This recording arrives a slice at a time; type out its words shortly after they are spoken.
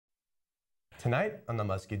Tonight on the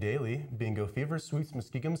Muskie Daily, bingo fever sweeps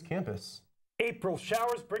Muskegon's campus. April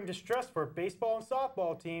showers bring distress for baseball and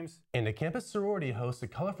softball teams. And a campus sorority hosts a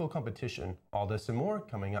colorful competition. All this and more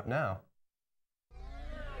coming up now.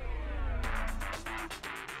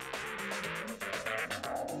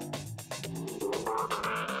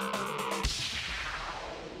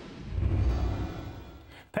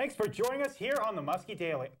 Thanks for joining us here on the Muskie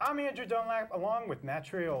Daily. I'm Andrew Dunlap along with Matt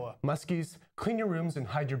Triola. Muskies, clean your rooms and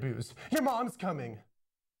hide your booze. Your mom's coming!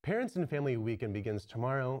 Parents and Family Weekend begins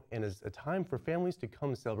tomorrow and is a time for families to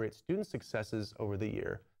come celebrate student successes over the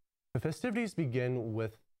year. The festivities begin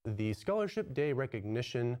with the Scholarship Day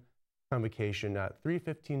recognition convocation at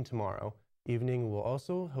 3:15 tomorrow. Evening will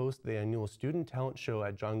also host the annual Student Talent Show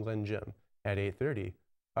at John Glenn Gym at 8:30.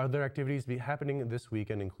 Other activities happening this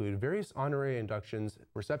weekend include various honorary inductions,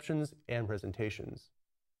 receptions, and presentations.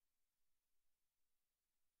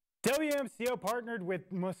 WMCO partnered with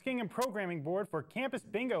Muskegon Programming Board for Campus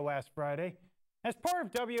Bingo last Friday. As part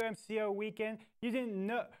of WMCO weekend, you didn't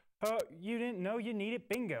know you needed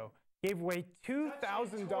bingo. Gave away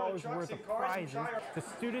 $2,000 worth of prizes to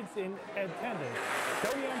students in attendance.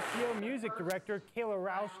 WMCO Music Director Kayla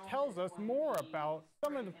Roush tells us more about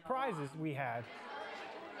some of the prizes we had.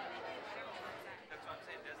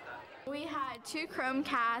 We had 2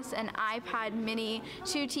 Chromecasts, an iPad mini,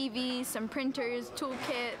 2 TVs, some printers,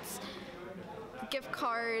 toolkits, gift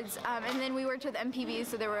cards, and then we worked with MPVs,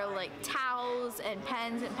 so there were like towels and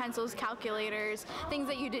pens and pencils, calculators, things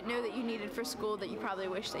that you didn't know that you needed for school that you probably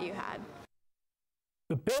wish that you had.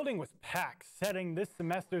 The building was packed, setting this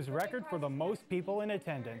semester's record for the most people in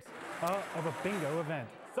attendance of a bingo event.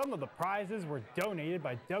 Some of the prizes were donated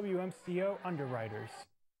by WMCO underwriters.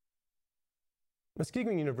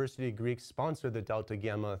 Muskegon University Greeks sponsored the Delta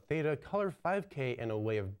Gamma Theta Color 5K in a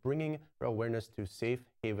way of bringing awareness to safe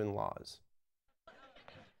haven laws.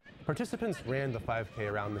 Participants ran the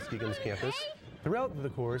 5K around Muskegon's campus. Throughout the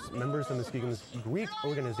course, members of Muskegon's Greek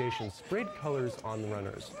organization sprayed colors on the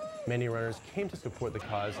runners. Many runners came to support the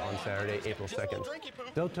cause on Saturday, April 2nd.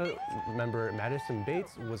 Delta member Madison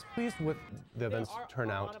Bates was pleased with the event's turnout. There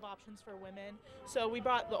are a lot of options for women. So we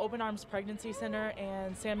brought the Open Arms Pregnancy Center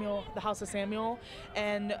and the House of Samuel,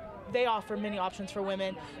 and they offer many options for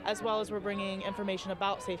women, as well as we're bringing information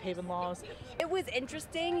about safe haven laws. It was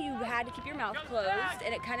interesting. You had to keep your mouth closed,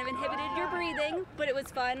 and it kind of inhibited your breathing, but it was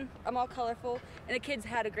fun. I'm all colorful, and the kids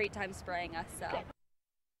had a great time spraying us, so.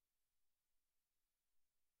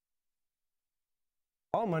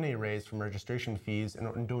 All money raised from registration fees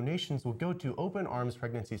and donations will go to Open Arms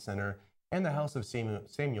Pregnancy Center and the House of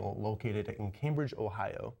Samuel located in Cambridge,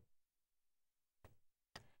 Ohio.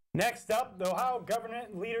 Next up, the Ohio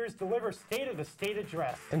government leaders deliver State of the State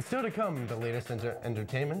address. And still to come, the latest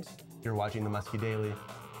entertainment. You're watching the Muskie Daily.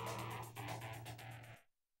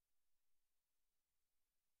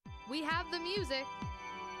 We have the music.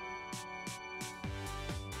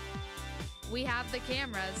 We have the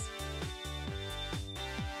cameras.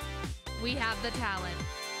 We have the talent.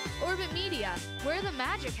 Orbit Media, where the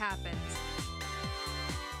magic happens.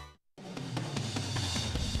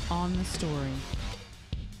 On the story.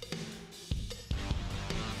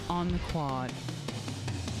 On the quad.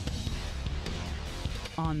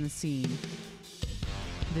 On the scene.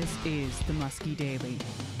 This is the Muskie Daily.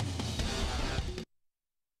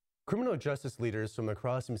 Criminal justice leaders from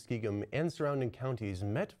across Muskegon and surrounding counties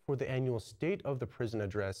met for the annual State of the Prison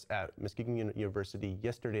Address at Muskegon University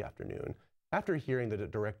yesterday afternoon. After hearing the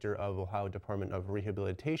director of Ohio Department of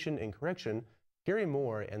Rehabilitation and Correction, Gary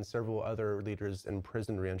Moore, and several other leaders in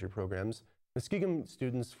prison reentry programs, Muskegon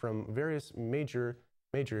students from various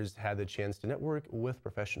majors had the chance to network with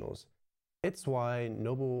professionals. It's why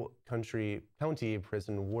Noble County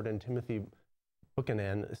Prison Warden Timothy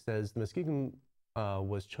Buchanan says Muskegon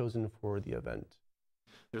was chosen for the event.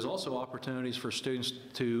 There's also opportunities for students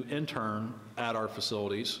to intern at our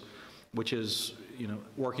facilities, which is,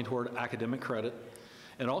 working toward academic credit.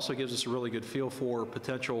 And also gives us a really good feel for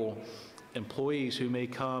potential employees who may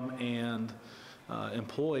come and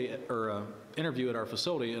employ or interview at our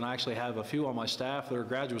facility. And I actually have a few on my staff that are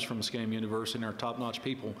graduates from Muskegon University and are top-notch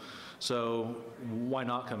people. So why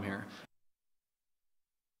not come here?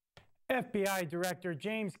 FBI Director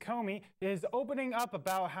James Comey is opening up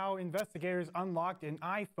about how investigators unlocked an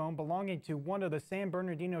iPhone belonging to one of the San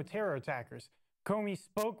Bernardino terror attackers. Comey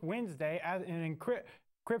spoke Wednesday at an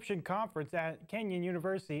encryption conference at Kenyon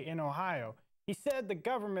University in Ohio. He said the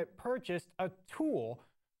government purchased a tool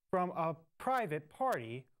from a private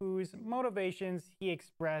party whose motivations he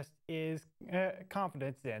expressed is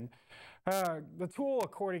confidence in. The tool,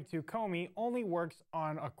 according to Comey, only works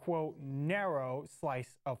on a, quote, narrow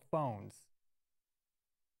slice of phones.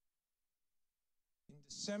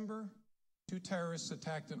 December, 2 terrorists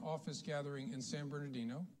attacked an office gathering in San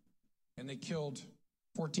Bernardino, and they killed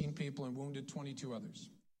 14 people and wounded 22 others.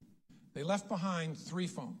 They left behind 3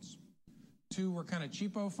 phones. 2 were kind of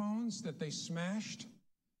cheapo phones that they smashed,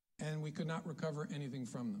 and we could not recover anything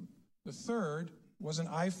from them. The third was an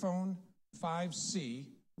iPhone 5C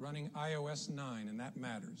running iOS 9, and that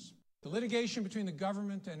matters. The litigation between the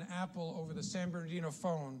government and Apple over the San Bernardino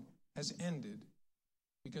phone has ended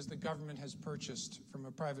because the government has purchased from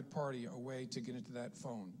a private party a way to get into that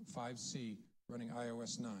phone, 5C running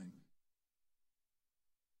iOS 9.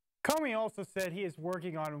 Comey also said he is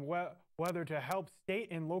working on whether to help state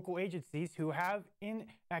and local agencies who have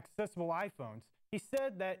inaccessible iPhones. He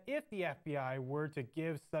said that if the FBI were to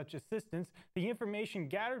give such assistance, the information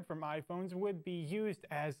gathered from iPhones would be used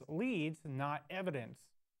as leads, not evidence.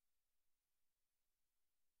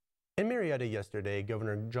 In Marietta yesterday,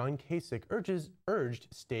 Governor John Kasich urged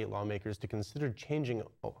state lawmakers to consider changing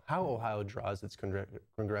how Ohio draws its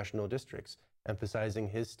congressional districts, emphasizing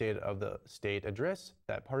his State of the State address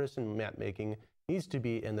that partisan map-making needs to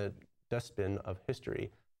be in the dustbin of history.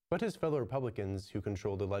 But his fellow Republicans who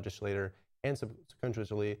control the legislature and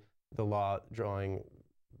subsequently the law drawing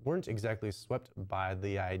weren't exactly swept by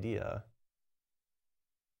the idea.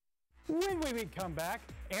 When we come back,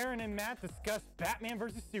 Aaron and Matt discuss Batman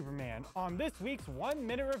vs. Superman on this week's 1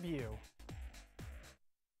 Minute Review.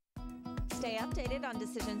 Stay updated on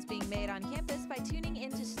decisions being made on campus by tuning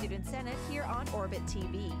into Student Senate here on Orbit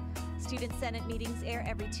TV. Student Senate meetings air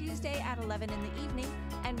every Tuesday at 11 in the evening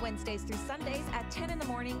and Wednesdays through Sundays at 10 in the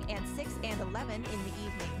morning and 6 and 11 in the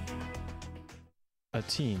evening. A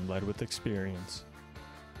team led with experience,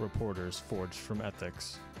 reporters forged from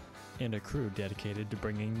ethics, and a crew dedicated to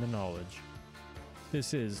bringing the knowledge.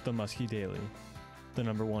 This is the Muskie Daily, the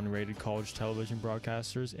 #1 rated college television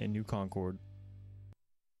broadcasters in New Concord.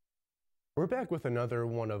 We're back with another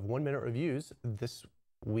one of 1 Minute Reviews. This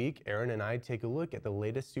week, Aaron and I take a look at the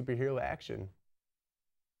latest superhero action.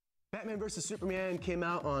 Batman vs. Superman came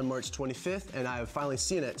out on March 25th, and I've finally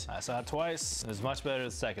seen it. I saw it twice. It was much better the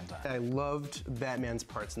second time. I loved Batman's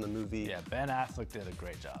parts in the movie. Yeah, Ben Affleck did a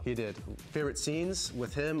great job. He did. Favorite scenes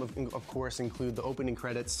with him, of course, include the opening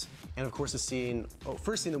credits, and of course the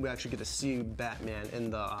first scene that we actually get to see Batman in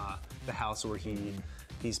the house where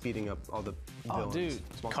he's beating up all the villains.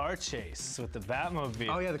 Oh, dude, car chase with the Batmobile.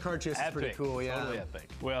 Oh, yeah, the car chase is pretty cool, yeah. Totally epic.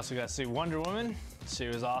 We also got to see Wonder Woman. She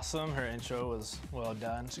was awesome. Her intro was well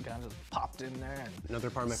done. She kind of just popped in there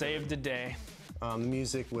and saved the day. The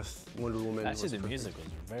music with Wonder Woman Actually, the music was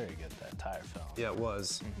very good, that entire film. Yeah, it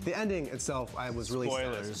was. The ending itself, I was really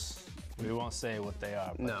Spoilers. We won't say what they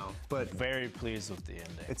are, but very pleased with the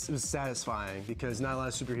ending. It was satisfying because not a lot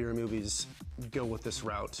of superhero movies go with this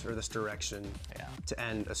route or this direction to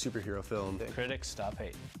end a superhero film. Critics, stop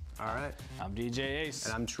hating. All right. I'm DJ Ace.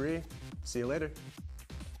 And I'm Tree. See you later.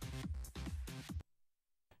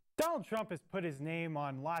 Donald Trump has put his name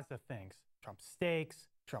on lots of things. Trump steaks,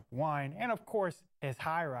 Trump wine, and of course his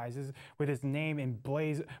high-rises with his name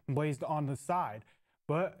emblazed on the side.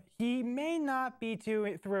 But he may not be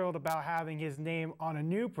too thrilled about having his name on a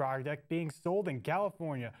new project being sold in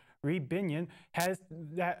California. Reed Binion has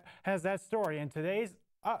that story in today's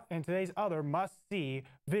other must-see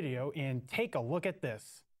video in Take a Look at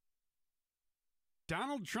This.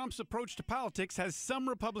 Donald Trump's approach to politics has some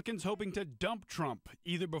Republicans hoping to dump Trump,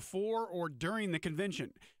 either before or during the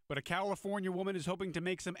convention. But a California woman is hoping to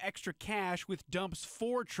make some extra cash with dumps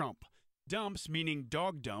for Trump. Dumps meaning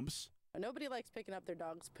dog dumps. Nobody likes picking up their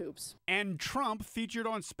dog's poops. And Trump featured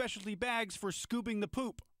on specialty bags for scooping the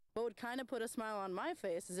poop. What would kind of put a smile on my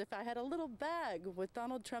face is if I had a little bag with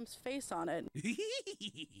Donald Trump's face on it.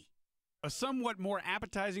 A somewhat more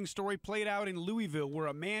appetizing story played out in Louisville, where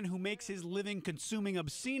a man who makes his living consuming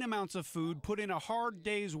obscene amounts of food put in a hard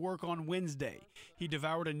day's work on Wednesday. He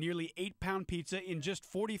devoured a nearly 8-pound pizza in just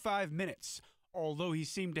 45 minutes, although he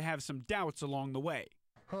seemed to have some doubts along the way.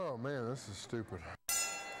 Oh man, this is stupid.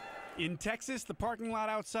 In Texas, the parking lot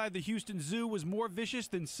outside the Houston Zoo was more vicious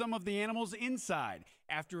than some of the animals inside,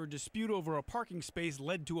 after a dispute over a parking space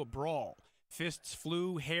led to a brawl. Fists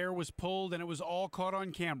flew, hair was pulled, and it was all caught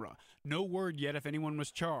on camera. No word yet if anyone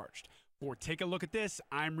was charged. For Take a Look at This,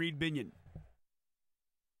 I'm Reed Binion.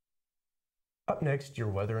 Up next, your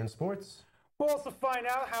weather and sports. We'll also find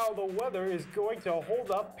out how the weather is going to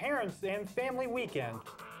hold up Parents and Family Weekend.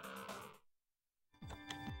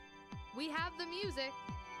 We have the music.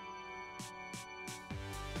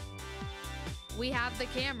 We have the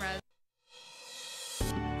cameras.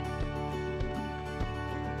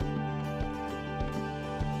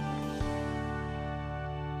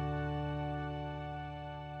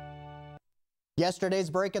 Yesterday's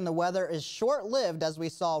break in the weather is short-lived as we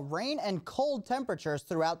saw rain and cold temperatures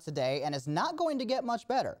throughout today and is not going to get much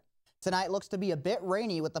better. Tonight looks to be a bit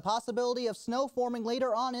rainy with the possibility of snow forming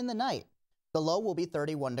later on in the night. The low will be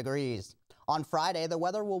 31 degrees. On Friday, the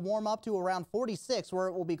weather will warm up to around 46 where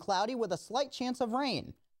it will be cloudy with a slight chance of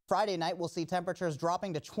rain. Friday night will see temperatures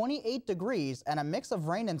dropping to 28 degrees and a mix of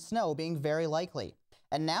rain and snow being very likely.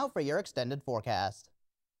 And now for your extended forecast.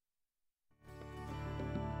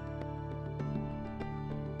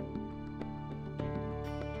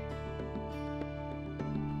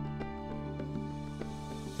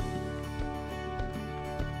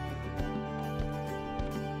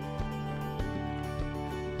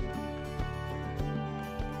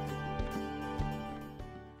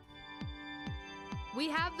 We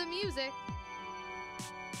have the music.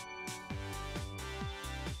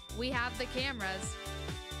 We have the cameras.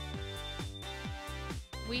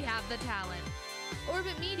 We have the talent.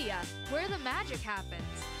 Orbit Media, where the magic happens.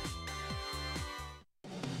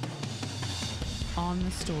 On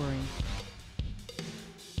the story.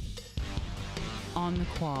 On the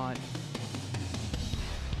quad.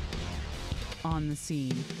 On the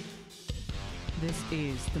scene. This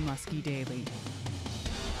is the Muskie Daily.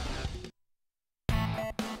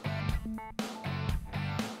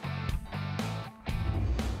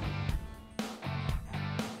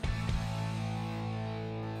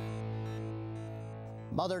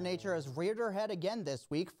 Mother Nature has reared her head again this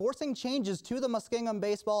week, forcing changes to the Muskingum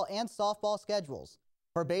baseball and softball schedules.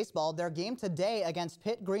 For baseball, their game today against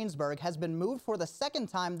Pitt Greensburg has been moved for the second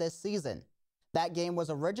time this season. That game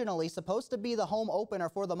was originally supposed to be the home opener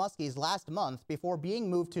for the Muskies last month before being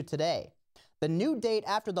moved to today. The new date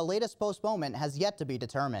after the latest postponement has yet to be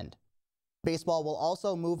determined. Baseball will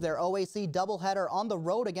also move their OAC doubleheader on the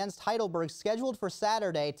road against Heidelberg scheduled for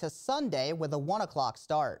Saturday to Sunday with a 1 o'clock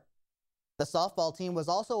start. The softball team was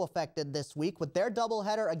also affected this week with their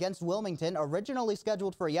doubleheader against Wilmington originally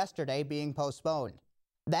scheduled for yesterday being postponed.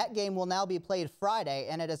 That game will now be played Friday,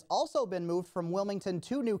 and it has also been moved from Wilmington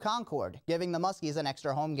to New Concord, giving the Muskies an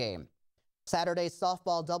extra home game. Saturday's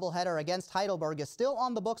softball doubleheader against Heidelberg is still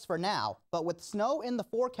on the books for now, but with snow in the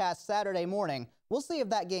forecast Saturday morning, we'll see if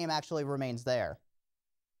that game actually remains there.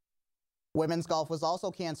 Women's golf was also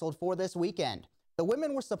canceled for this weekend. The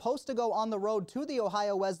women were supposed to go on the road to the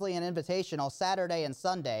Ohio Wesleyan Invitational Saturday and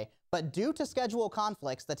Sunday, but due to schedule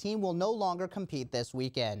conflicts, the team will no longer compete this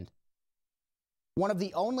weekend. One of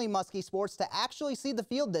the only Muskie sports to actually see the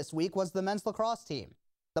field this week was the men's lacrosse team.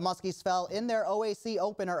 The Muskies fell in their OAC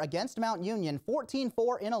opener against Mount Union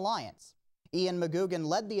 14-4 in Alliance. Ian McGugan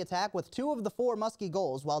led the attack with 2 of the 4 Muskie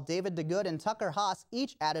goals, while David DeGood and Tucker Haas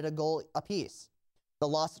each added a goal apiece. The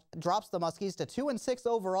loss drops the Muskies to 2-6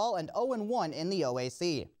 overall and 0-1 in the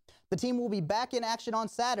OAC. The team will be back in action on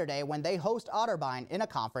Saturday when they host Otterbein in a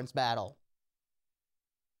conference battle.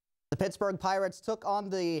 The Pittsburgh Pirates took on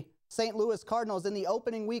the St. Louis Cardinals in the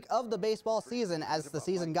opening week of the baseball season as the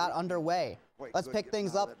season got underway. Let's pick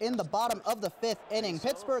things up in the bottom of the 5th inning.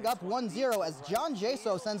 Pittsburgh up 1-0 as John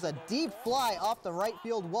Jaso sends a deep fly off the right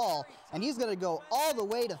field wall, and he's going to go all the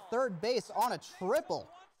way to third base on a triple.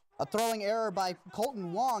 A throwing error by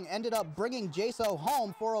Colton Wong ended up bringing Jaso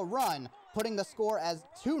home for a run, putting the score as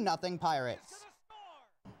 2-0 Pirates.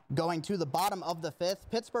 Going to the bottom of the 5th,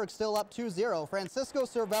 Pittsburgh still up 2-0. Francisco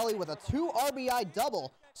Cervelli with a 2 RBI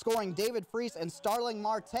double, scoring David Freese and Starling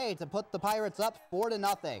Marte to put the Pirates up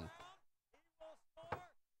 4-0.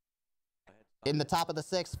 In the top of the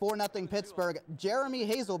 6th, 4-0 Pittsburgh, Jeremy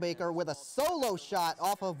Hazelbaker with a solo shot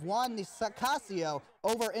off of Juan Nicasio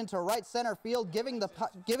over into right center field, giving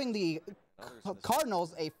the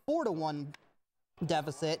Cardinals a 4-1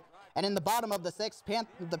 deficit. And in the bottom of the 6th,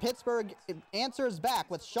 the Pittsburgh answers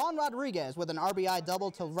back with Sean Rodriguez with an RBI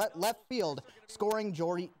double to left field, scoring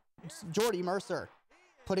Jordy Mercer,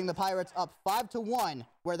 putting the Pirates up 5-1,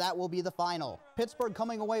 where that will be the final. Pittsburgh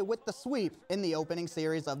coming away with the sweep in the opening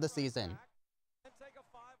series of the season.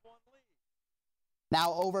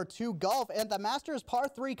 Now over to golf and the Masters Par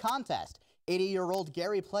 3 contest. 80-year-old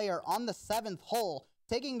Gary Player on the 7th hole,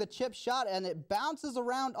 taking the chip shot, and it bounces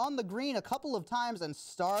around on the green a couple of times and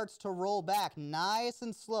starts to roll back nice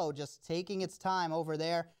and slow, just taking its time over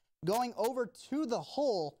there, going over to the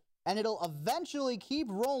hole, and it'll eventually keep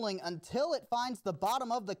rolling until it finds the bottom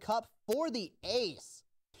of the cup for the ace.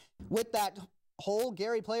 With that hole,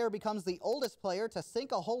 Gary Player becomes the oldest player to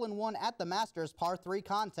sink a hole-in-one at the Masters Par 3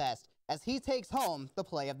 contest, as he takes home the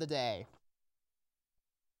play of the day.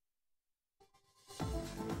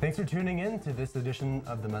 Thanks for tuning in to this edition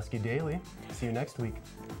of the Muskie Daily. See you next week.